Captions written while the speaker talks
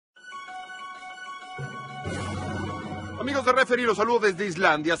Amigos de Referee, los saludo desde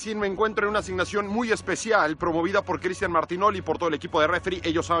Islandia. Sí, me encuentro en una asignación muy especial promovida por Cristian Martinoli y por todo el equipo de Referee.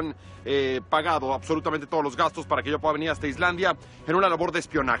 Ellos han pagado absolutamente todos los gastos para que yo pueda venir hasta Islandia en una labor de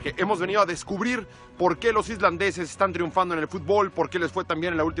espionaje. Hemos venido a descubrir por qué los islandeses están triunfando en el fútbol, por qué les fue tan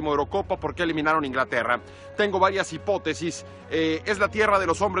bien en la última Eurocopa, por qué eliminaron a Inglaterra. Tengo varias hipótesis. Es la tierra de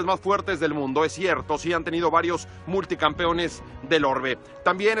los hombres más fuertes del mundo, es cierto. Sí, han tenido varios multicampeones del orbe.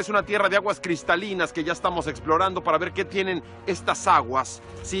 También es una tierra de aguas cristalinas que ya estamos explorando para ver qué tienen estas aguas,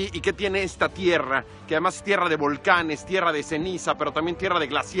 ¿sí? Y qué tiene esta tierra, que además es tierra de volcanes, tierra de ceniza, pero también tierra de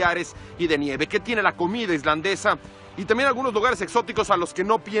glaciares y de nieve. ¿Qué tiene la comida islandesa? Y también algunos lugares exóticos a los que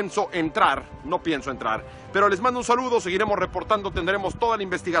no pienso entrar. Pero les mando un saludo, seguiremos reportando, tendremos toda la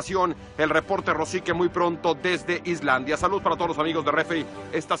investigación, el reporte Rosique muy pronto desde Islandia. Salud para todos los amigos de Referee.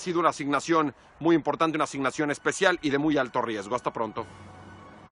 Esta ha sido una asignación muy importante, una asignación especial y de muy alto riesgo. Hasta pronto.